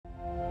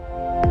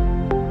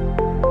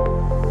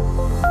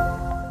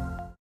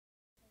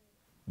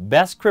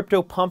Best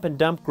Crypto Pump and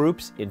Dump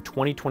Groups in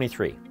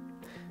 2023.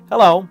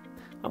 Hello,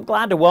 I'm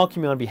glad to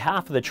welcome you on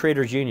behalf of the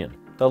Traders Union,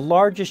 the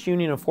largest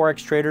union of Forex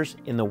traders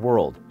in the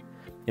world.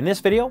 In this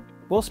video,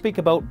 we'll speak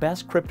about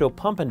Best Crypto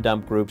Pump and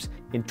Dump Groups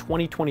in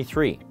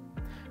 2023.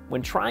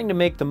 When trying to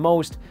make the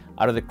most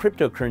out of the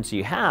cryptocurrency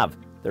you have,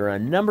 there are a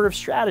number of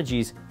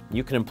strategies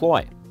you can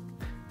employ.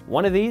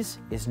 One of these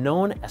is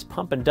known as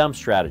pump and dump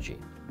strategy.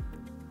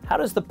 How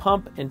does the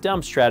pump and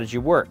dump strategy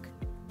work?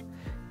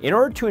 In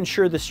order to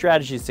ensure the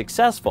strategy is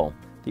successful,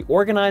 the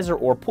organizer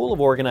or pool of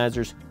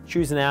organizers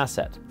choose an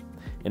asset.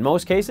 In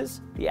most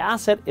cases, the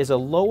asset is a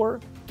lower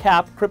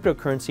cap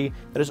cryptocurrency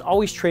that is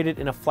always traded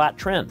in a flat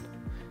trend.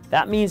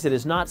 That means it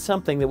is not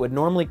something that would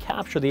normally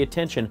capture the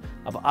attention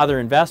of other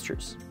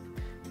investors.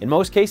 In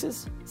most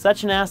cases,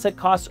 such an asset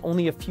costs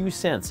only a few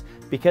cents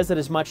because it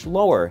is much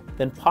lower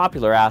than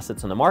popular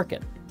assets on the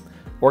market.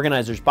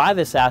 Organizers buy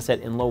this asset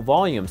in low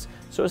volumes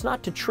so as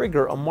not to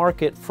trigger a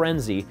market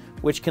frenzy,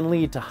 which can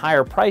lead to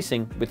higher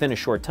pricing within a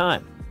short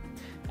time.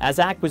 As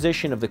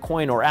acquisition of the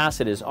coin or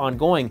asset is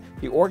ongoing,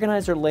 the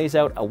organizer lays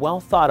out a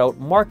well-thought-out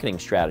marketing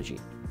strategy.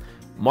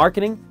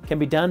 Marketing can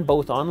be done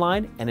both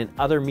online and in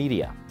other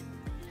media.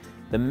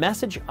 The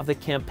message of the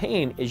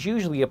campaign is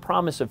usually a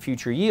promise of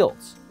future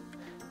yields.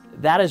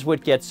 That is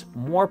what gets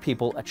more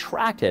people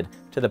attracted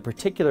to the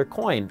particular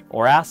coin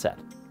or asset.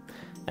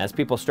 As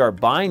people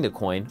start buying the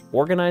coin,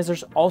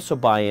 organizers also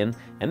buy in,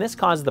 and this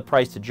causes the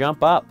price to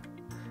jump up.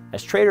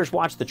 As traders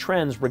watch the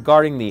trends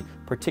regarding the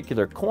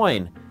particular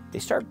coin, they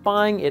start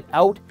buying it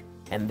out,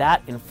 and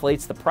that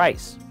inflates the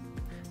price.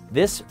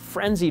 This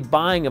frenzied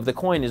buying of the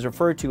coin is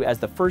referred to as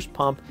the first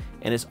pump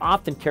and is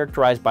often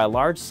characterized by a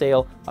large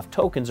sale of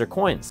tokens or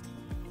coins.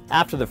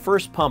 After the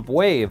first pump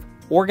wave,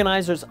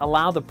 organizers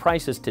allow the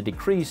prices to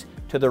decrease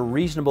to their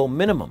reasonable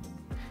minimum.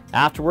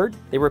 Afterward,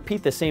 they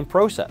repeat the same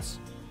process.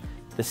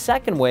 The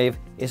second wave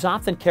is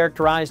often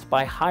characterized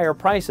by higher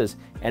prices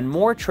and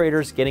more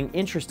traders getting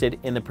interested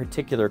in the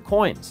particular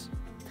coins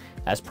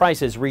as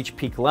prices reach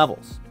peak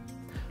levels.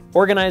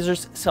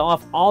 Organizers sell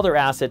off all their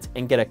assets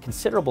and get a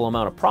considerable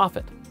amount of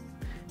profit.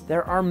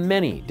 There are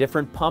many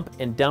different pump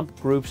and dump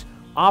groups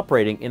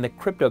operating in the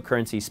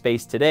cryptocurrency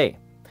space today,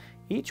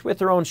 each with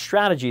their own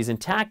strategies and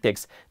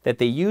tactics that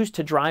they use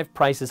to drive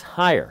prices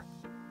higher.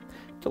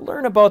 To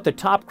learn about the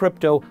top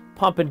crypto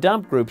pump and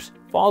dump groups,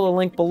 follow the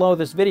link below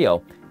this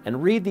video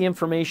and read the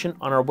information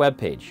on our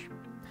webpage.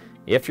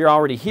 If you're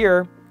already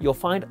here, you'll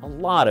find a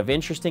lot of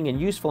interesting and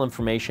useful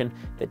information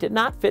that did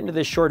not fit into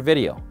this short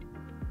video.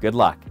 Good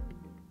luck.